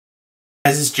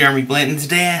Guys, it's Jeremy Blanton.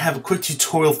 Today I have a quick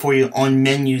tutorial for you on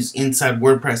menus inside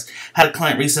WordPress. Had a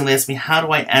client recently ask me, how do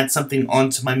I add something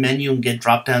onto my menu and get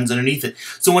drop-downs underneath it?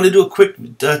 So I want to do a quick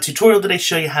tutorial today,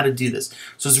 show you how to do this.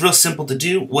 So it's real simple to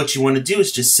do. What you want to do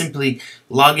is just simply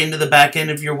log into the back end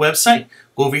of your website,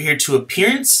 go over here to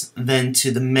Appearance, then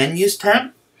to the Menus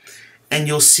tab, and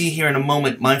you'll see here in a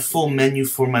moment my full menu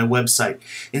for my website.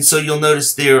 And so you'll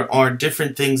notice there are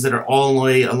different things that are all the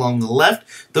way along the left.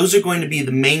 Those are going to be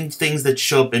the main things that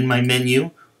show up in my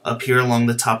menu up here along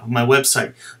the top of my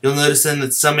website. You'll notice then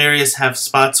that some areas have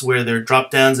spots where there are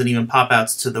drop downs and even pop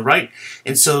outs to the right.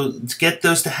 And so to get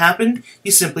those to happen,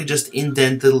 you simply just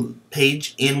indent the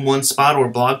page in one spot or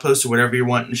blog post or whatever you're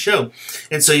wanting to show.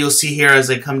 And so you'll see here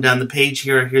as I come down the page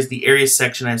here's the areas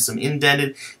section. I have some indented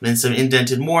and then some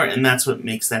indented more, and that's what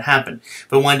makes that happen.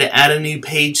 If I wanted to add a new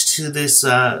page to this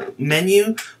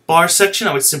menu bar section,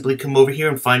 I would simply come over here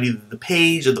and find either the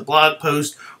page or the blog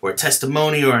post or a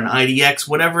testimony or an IDX,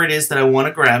 whatever it is that I want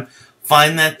to grab,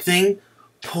 find that thing,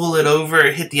 pull it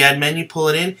over, hit the add menu, pull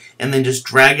it in, and then just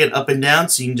drag it up and down.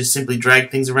 So you can just simply drag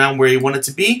things around where you want it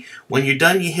to be. When you're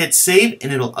done, you hit save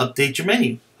and it'll update your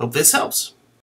menu. Hope this helps.